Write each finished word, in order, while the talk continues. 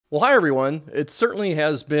Well, hi everyone. It certainly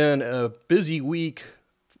has been a busy week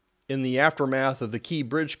in the aftermath of the Key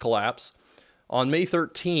Bridge collapse. On May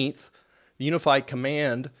 13th, the Unified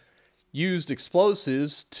Command used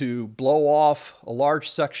explosives to blow off a large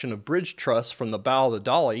section of bridge truss from the bow of the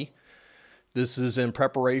dolly. This is in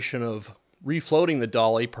preparation of refloating the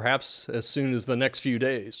dolly, perhaps as soon as the next few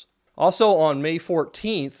days. Also on May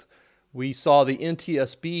 14th, we saw the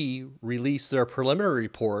NTSB release their preliminary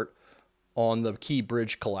report on the Key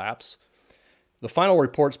Bridge collapse. The final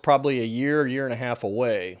report's probably a year and a half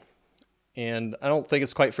away. And I don't think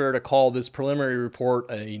it's quite fair to call this preliminary report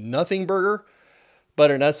a nothing burger,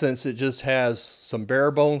 but in essence, it just has some bare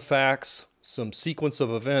bone facts, some sequence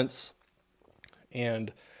of events,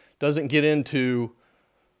 and doesn't get into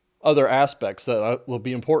other aspects that will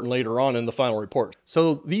be important later on in the final report.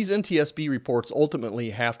 So these NTSB reports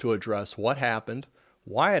ultimately have to address what happened,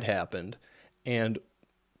 why it happened, and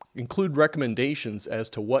include recommendations as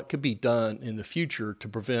to what could be done in the future to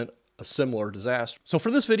prevent a similar disaster. So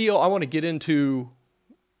for this video, I want to get into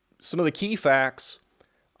some of the key facts.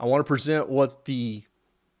 I want to present what the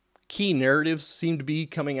key narratives seem to be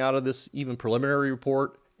coming out of this even preliminary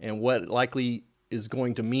report and what it likely is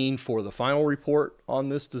going to mean for the final report on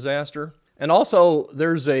this disaster. And also,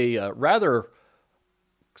 there's a rather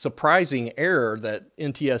surprising error that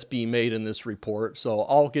NTSB made in this report, so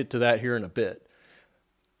I'll get to that here in a bit.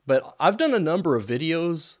 But I've done a number of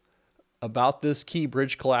videos about this Key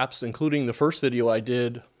Bridge collapse, including the first video I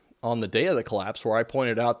did on the day of the collapse, where I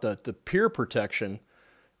pointed out that the pier protection,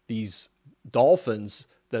 these dolphins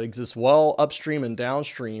that exist well upstream and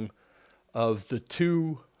downstream of the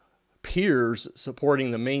two piers supporting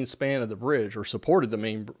the main span of the bridge, or supported the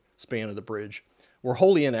main span of the bridge, were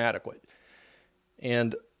wholly inadequate.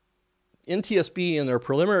 And NTSB in their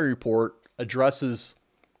preliminary report addresses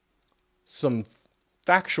some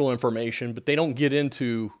factual information, but they don't get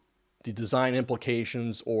into the design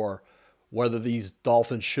implications or whether these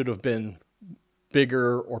dolphins should have been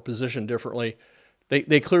bigger or positioned differently.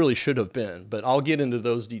 They clearly should have been, but I'll get into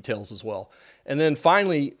those details as well. And then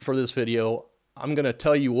finally, for this video, I'm going to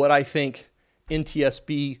tell you what I think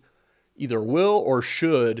NTSB either will or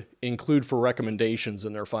should include for recommendations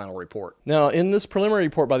in their final report. Now, in this preliminary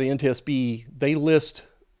report by the NTSB, they list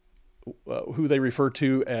who they refer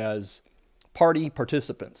to as party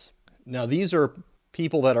participants. Now, these are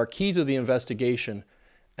people that are key to the investigation,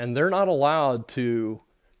 and they're not allowed to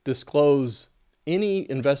disclose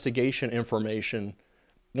any investigation information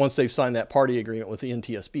once they've signed that party agreement with the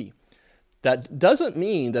NTSB. That doesn't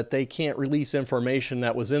mean that they can't release information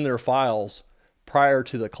that was in their files prior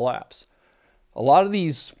to the collapse. A lot of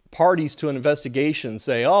these parties to an investigation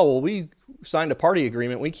say, oh, well, we signed a party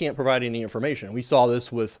agreement, we can't provide any information. We saw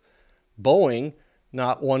this with Boeing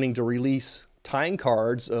not wanting to release time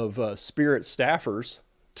cards of Spirit staffers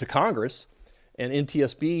to Congress, and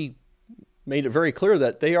NTSB made it very clear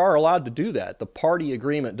that they are allowed to do that. The party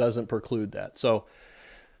agreement doesn't preclude that. So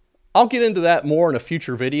I'll get into that more in a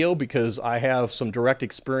future video because I have some direct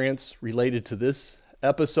experience related to this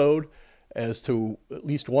episode as to at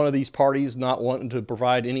least one of these parties not wanting to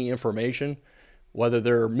provide any information, whether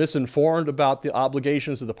they're misinformed about the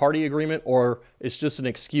obligations of the party agreement or it's just an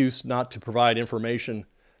excuse not to provide information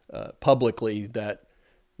publicly that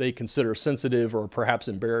they consider sensitive or perhaps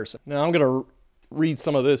embarrassing. Now I'm going to read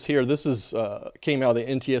some of this here. This is came out of the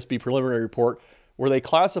NTSB preliminary report where they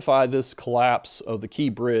classify this collapse of the Key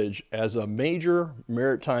Bridge as a major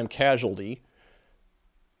maritime casualty,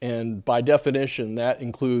 and by definition that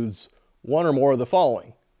includes one or more of the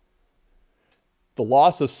following: the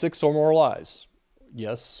loss of 6 or more lives.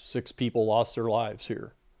 Yes, 6 people lost their lives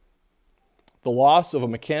here. The loss of a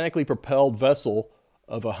mechanically propelled vessel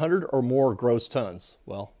of 100 or more gross tons.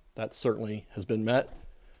 Well, that certainly has been met.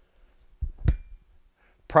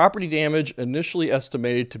 Property damage initially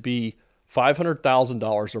estimated to be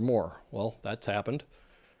 $500,000 or more. Well, that's happened.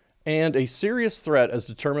 And a serious threat as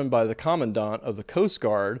determined by the Commandant of the Coast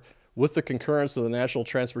Guard with the concurrence of the National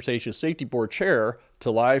Transportation Safety Board Chair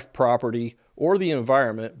to life, property, or the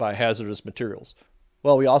environment by hazardous materials.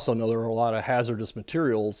 Well, we also know there are a lot of hazardous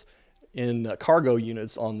materials in cargo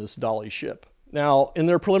units on this dolly ship. Now, in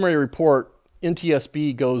their preliminary report,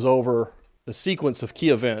 NTSB goes over the sequence of key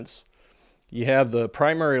events. You have the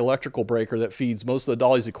primary electrical breaker that feeds most of the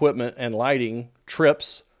dolly's equipment and lighting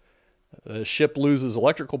trips. The ship loses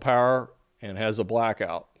electrical power and has a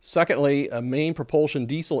blackout. Secondly, a main propulsion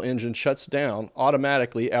diesel engine shuts down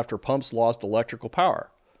automatically after pumps lost electrical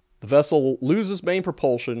power. The vessel loses main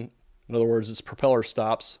propulsion, in other words, its propeller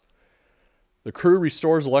stops. The crew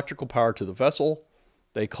restores electrical power to the vessel.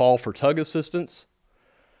 They call for tug assistance.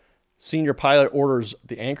 Senior pilot orders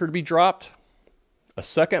the anchor to be dropped. A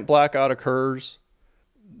second blackout occurs.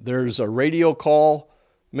 There's a radio call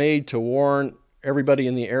made to warn everybody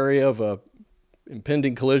in the area of a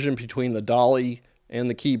impending collision between the dolly and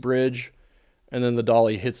the key bridge, and then the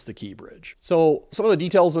dolly hits the key bridge. So some of the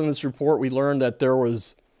details in this report, we learned that there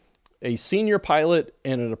was a senior pilot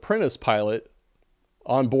and an apprentice pilot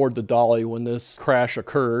on board the dolly when this crash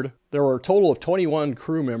occurred. There were a total of 21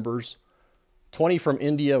 crew members, 20 from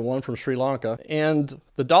India, 1 from Sri Lanka, and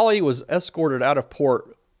the dolly was escorted out of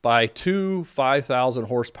port by 2 5,000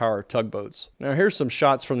 horsepower tugboats. Now here's some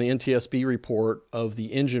shots from the NTSB report of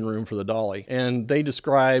the engine room for the dolly, and they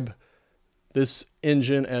describe this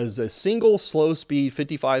engine as a single slow speed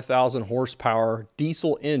 55,000 horsepower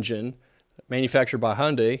diesel engine manufactured by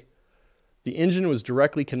Hyundai. The engine was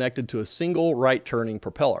directly connected to a single right-turning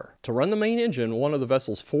propeller. To run the main engine, one of the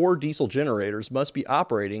vessel's 4 diesel generators must be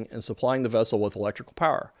operating and supplying the vessel with electrical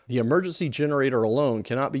power. The emergency generator alone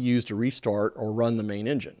cannot be used to restart or run the main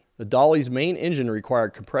engine. The dolly's main engine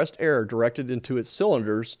required compressed air directed into its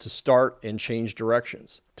cylinders to start and change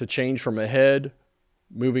directions, to change from ahead,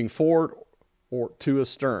 moving forward, or to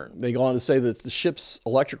astern. They go on to say that the ship's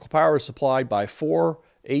electrical power is supplied by 4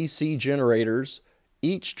 AC generators,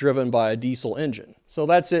 each driven by a diesel engine. So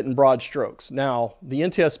that's it in broad strokes. Now, the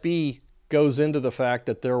NTSB goes into the fact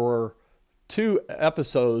that there were 2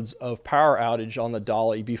 episodes of power outage on the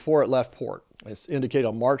dolly before it left port. It's indicated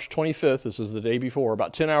on March 25th, this is the day before,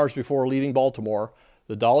 about 10 hours before leaving Baltimore,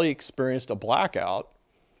 the dolly experienced a blackout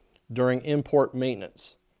during import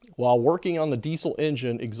maintenance. While working on the diesel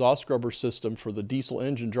engine exhaust scrubber system for the diesel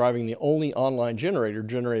engine driving the only online generator,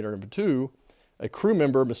 generator number 2, a crew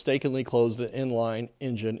member mistakenly closed an inline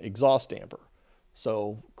engine exhaust damper.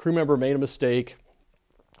 So crew member made a mistake.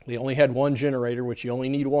 They only had 1 generator, which you only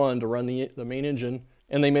need 1 to run the main engine,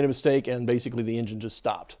 and they made a mistake and basically the engine just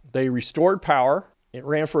stopped. They restored power. It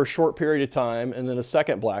ran for a short period of time, and then a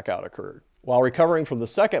second blackout occurred. While recovering from the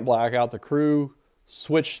second blackout, the crew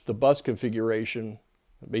switched the bus configuration,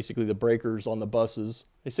 basically the breakers on the buses.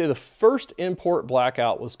 They say the first import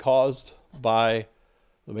blackout was caused by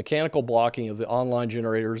the mechanical blocking of the online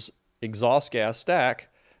generator's exhaust gas stack,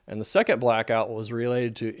 and the second blackout was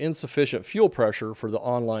related to insufficient fuel pressure for the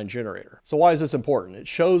online generator. So why is this important? It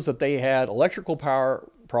shows that they had electrical power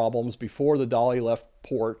problems before the dolly left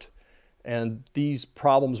port, and these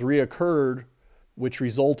problems reoccurred, which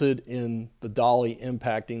resulted in the dolly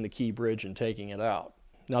impacting the key bridge and taking it out.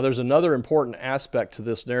 Now there's another important aspect to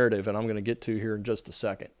this narrative, and I'm going to get to here in just a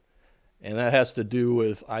second, and that has to do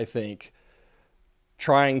with, I think,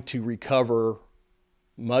 trying to recover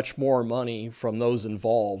much more money from those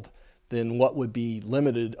involved than what would be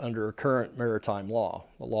limited under current maritime law,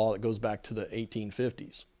 the law that goes back to the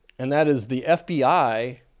 1850s. And that is the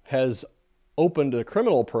FBI has opened a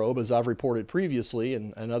criminal probe, as I've reported previously,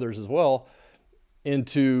 and others as well,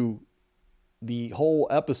 into the whole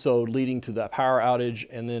episode leading to that power outage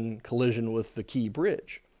and then collision with the key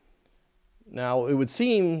bridge. Now, it would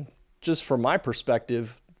seem, just from my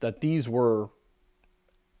perspective, that these were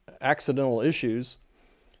accidental issues,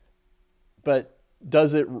 but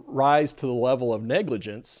does it rise to the level of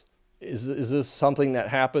negligence? Is this something that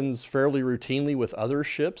happens fairly routinely with other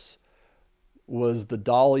ships? Was the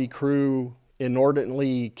dolly crew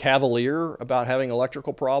inordinately cavalier about having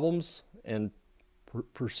electrical problems and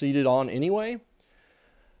proceeded on anyway?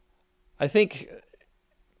 I think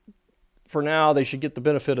for now they should get the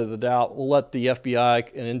benefit of the doubt. We'll let the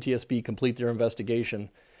FBI and NTSB complete their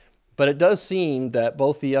investigation. But it does seem that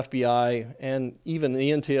both the FBI and even the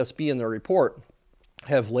NTSB in their report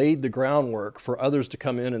have laid the groundwork for others to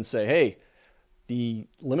come in and say, hey, the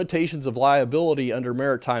limitations of liability under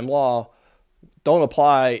maritime law don't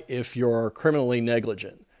apply if you're criminally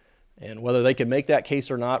negligent. And whether they can make that case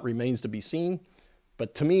or not remains to be seen.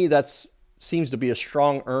 But to me, that seems to be a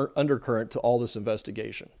strong undercurrent to all this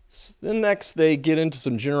investigation. Then next, they get into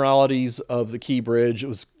some generalities of the Key Bridge. It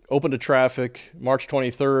was open to traffic March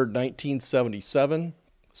 23rd, 1977.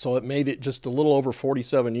 So it made it just a little over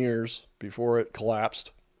 47 years before it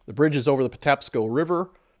collapsed. The bridge is over the Patapsco River.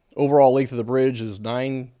 Overall length of the bridge is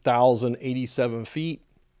 9,087 feet.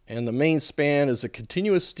 And the main span is a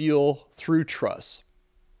continuous steel through truss,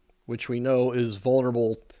 which we know is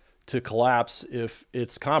vulnerable to collapse if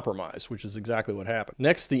it's compromised, which is exactly what happened.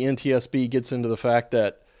 Next, the NTSB gets into the fact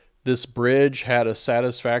that this bridge had a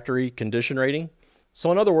satisfactory condition rating. So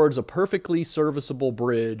in other words, a perfectly serviceable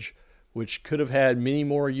bridge, which could have had many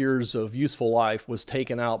more years of useful life, was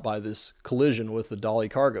taken out by this collision with the Dolly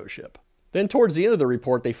cargo ship. Then towards the end of the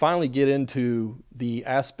report, they finally get into the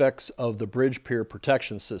aspects of the bridge pier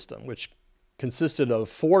protection system, which consisted of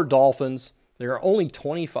 4 dolphins. They are only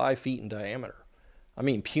 25 feet in diameter. I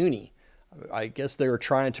mean, puny. I guess they were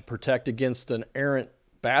trying to protect against an errant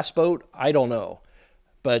bass boat. I don't know.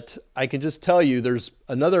 But I can just tell you there's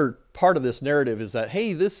another part of this narrative is that,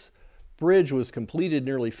 hey, this bridge was completed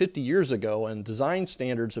nearly 50 years ago and design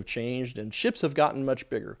standards have changed and ships have gotten much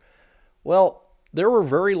bigger. Well, there were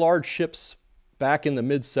very large ships back in the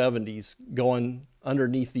mid-70s going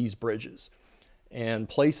underneath these bridges. And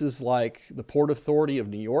places like the Port Authority of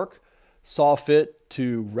New York saw fit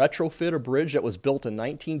to retrofit a bridge that was built in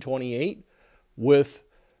 1928 with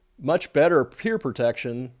much better pier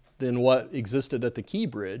protection than what existed at the Key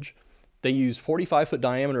Bridge. They used 45-foot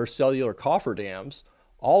diameter cellular cofferdams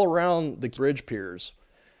all around the bridge piers.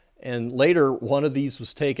 And later, one of these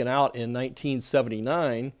was taken out in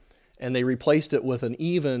 1979, and they replaced it with an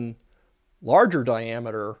even larger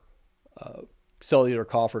diameter cellular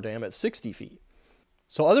cofferdam at 60 feet.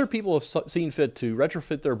 So other people have seen fit to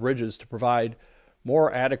retrofit their bridges to provide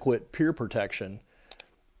more adequate pier protection,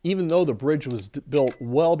 even though the bridge was built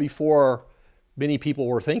well before many people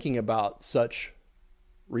were thinking about such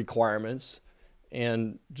requirements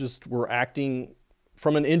and just were acting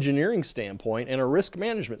from an engineering standpoint and a risk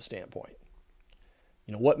management standpoint.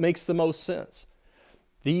 You know, what makes the most sense?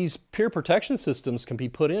 These pier protection systems can be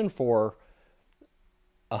put in for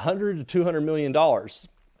 $100 to $200 million.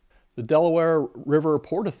 The Delaware River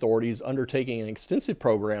Port Authority is undertaking an extensive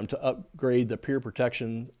program to upgrade the pier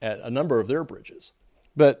protection at a number of their bridges.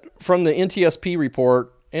 But from the NTSB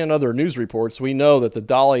report and other news reports, we know that the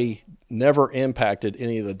dolly never impacted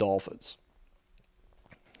any of the dolphins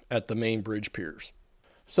at the main bridge piers.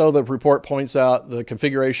 So the report points out the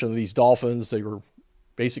configuration of these dolphins. They were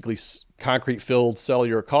basically concrete-filled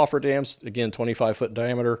cellular cofferdams, again, 25-foot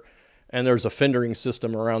diameter, and there's a fendering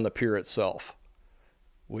system around the pier itself,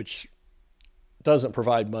 which doesn't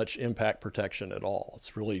provide much impact protection at all.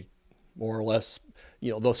 It's really more or less,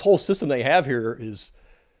 you know, this whole system they have here is,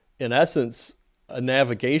 in essence, a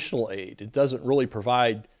navigational aid. It doesn't really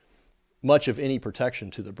provide much of any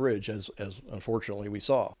protection to the bridge, as unfortunately we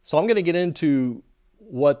saw. So I'm going to get into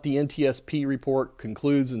what the NTSB report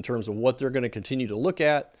concludes in terms of what they're going to continue to look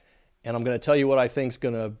at, and I'm going to tell you what I think is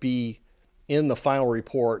going to be in the final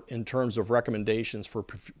report in terms of recommendations for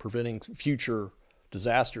preventing future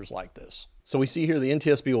disasters like this. So we see here the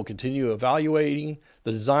NTSB will continue evaluating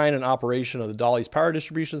the design and operation of the dolly's power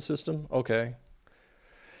distribution system. Okay.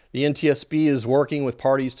 The NTSB is working with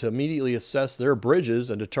parties to immediately assess their bridges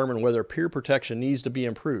and determine whether pier protection needs to be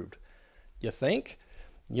improved. You think?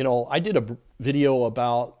 You know, I did a video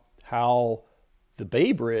about how the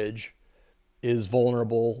Bay Bridge is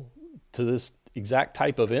vulnerable to this exact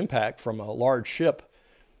type of impact from a large ship.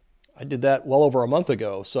 I did that well over a month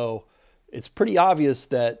ago. So it's pretty obvious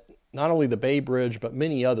that not only the Bay Bridge, but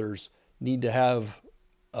many others need to have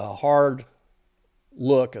a hard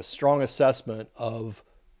look, a strong assessment of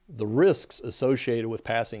the risks associated with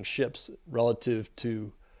passing ships relative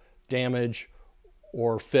to damage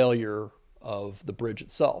or failure of the bridge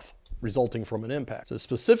itself resulting from an impact. So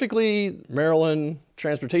specifically, Maryland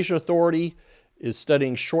Transportation Authority is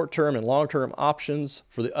studying short-term and long-term options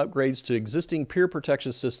for the upgrades to existing pier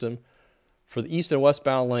protection system for the east and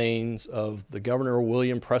westbound lanes of the Governor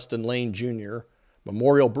William Preston Lane Jr.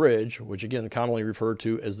 Memorial Bridge, which again commonly referred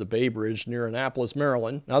to as the Bay Bridge near Annapolis,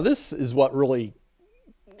 Maryland. Now this is what really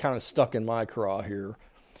kind of stuck in my craw here.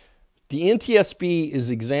 The NTSB is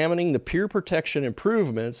examining the pier protection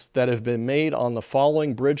improvements that have been made on the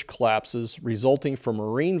following bridge collapses resulting from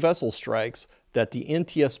marine vessel strikes that the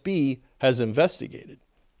NTSB has investigated.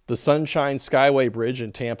 The Sunshine Skyway Bridge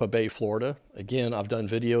in Tampa Bay, Florida. Again, I've done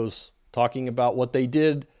videos talking about what they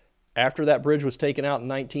did after that bridge was taken out in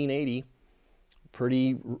 1980.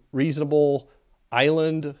 Pretty reasonable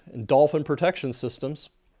island and dolphin protection systems.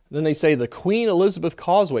 Then they say the Queen Elizabeth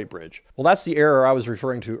Causeway Bridge. Well, that's the error I was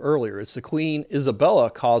referring to earlier. It's the Queen Isabella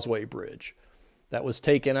Causeway Bridge that was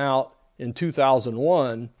taken out in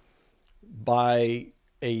 2001 by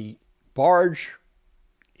a barge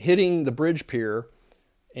hitting the bridge pier.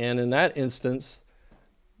 And in that instance,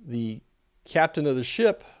 the captain of the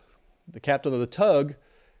ship, the captain of the tug,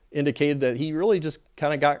 indicated that he really just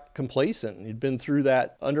kind of got complacent. He'd been through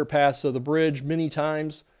that underpass of the bridge many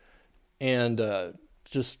times and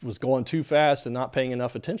just was going too fast and not paying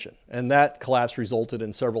enough attention. And that collapse resulted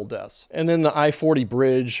in several deaths. And then the I-40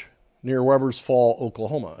 bridge near Webbers Fall,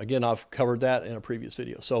 Oklahoma. Again, I've covered that in a previous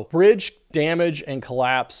video. So bridge damage and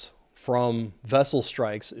collapse from vessel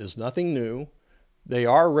strikes is nothing new. They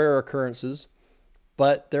are rare occurrences,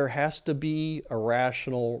 but there has to be a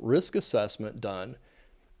rational risk assessment done,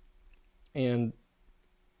 and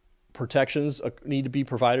protections need to be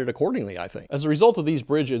provided accordingly, I think. As a result of these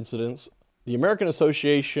bridge incidents, The American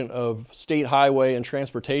Association of State Highway and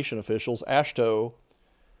Transportation Officials, AASHTO,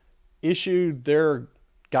 issued their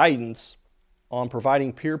guidance on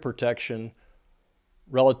providing pier protection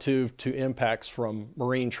relative to impacts from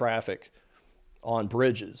marine traffic on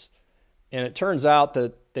bridges. And it turns out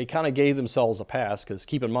that they kind of gave themselves a pass, because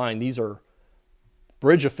keep in mind, these are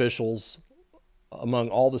bridge officials among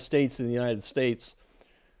all the states in the United States.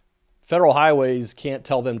 Federal highways can't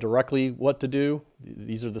tell them directly what to do.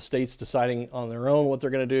 These are the states deciding on their own what they're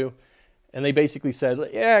going to do. And they basically said,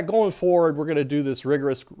 yeah, going forward, we're going to do this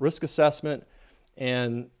rigorous risk assessment.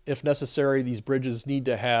 And if necessary, these bridges need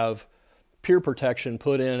to have pier protection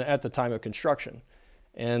put in at the time of construction.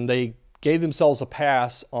 And they gave themselves a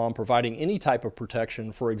pass on providing any type of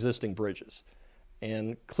protection for existing bridges.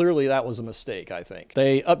 And clearly that was a mistake, I think.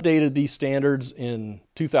 They updated these standards in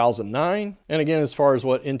 2009. And again, as far as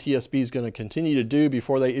what NTSB is going to continue to do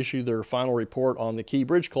before they issue their final report on the Key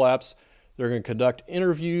Bridge collapse, they're going to conduct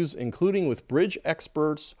interviews, including with bridge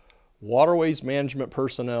experts, waterways management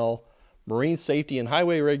personnel, marine safety and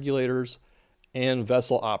highway regulators, and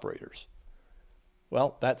vessel operators.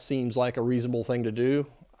 Well, that seems like a reasonable thing to do.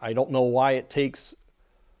 I don't know why it takes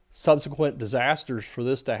subsequent disasters for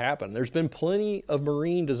this to happen. There's been plenty of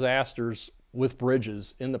marine disasters with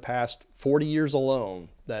bridges in the past 40 years alone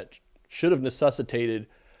that should have necessitated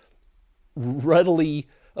readily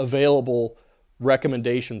available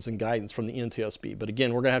recommendations and guidance from the NTSB. But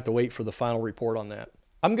again, we're going to have to wait for the final report on that.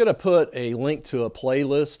 I'm going to put a link to a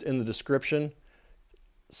playlist in the description.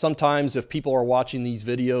 Sometimes if people are watching these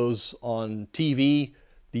videos on TV,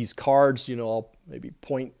 these cards, you know, I'll maybe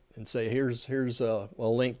point and say, here's a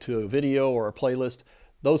link to a video or a playlist.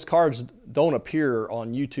 Those cards don't appear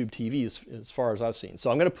on YouTube TV as far as I've seen.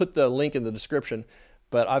 So I'm going to put the link in the description,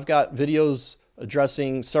 but I've got videos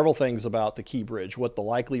addressing several things about the Key Bridge, what the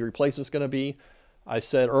likely replacement is going to be. I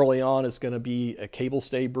said early on it's going to be a cable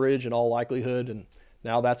stay bridge in all likelihood, and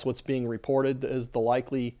now that's what's being reported as the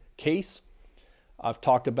likely case. I've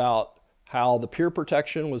talked about how the pier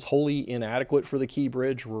protection was wholly inadequate for the Key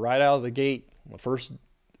Bridge right out of the gate, the first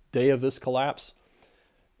day of this collapse.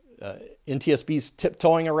 NTSB's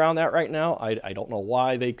tiptoeing around that right now. I don't know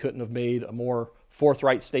why they couldn't have made a more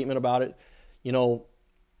forthright statement about it. You know,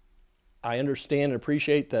 I understand and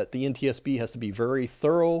appreciate that the NTSB has to be very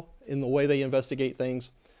thorough in the way they investigate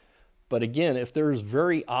things. But again, if there's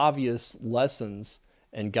very obvious lessons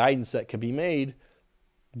and guidance that can be made,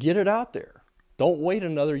 get it out there. Don't wait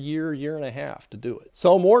another year, year and a half to do it.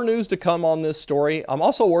 So more news to come on this story. I'm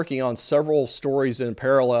also working on several stories in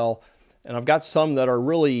parallel, and I've got some that are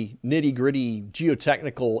really nitty-gritty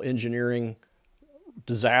geotechnical engineering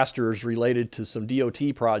disasters related to some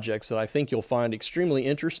DOT projects that I think you'll find extremely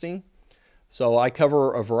interesting. So I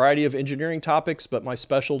cover a variety of engineering topics, but my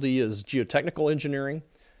specialty is geotechnical engineering.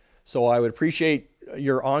 So I would appreciate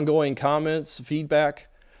your ongoing comments, feedback.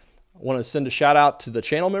 I want to send a shout out to the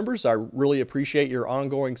channel members. I really appreciate your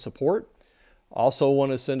ongoing support. Also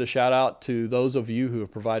want to send a shout out to those of you who have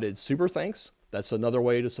provided super thanks. That's another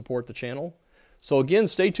way to support the channel. So again,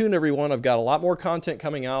 stay tuned everyone. I've got a lot more content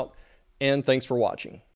coming out, and thanks for watching.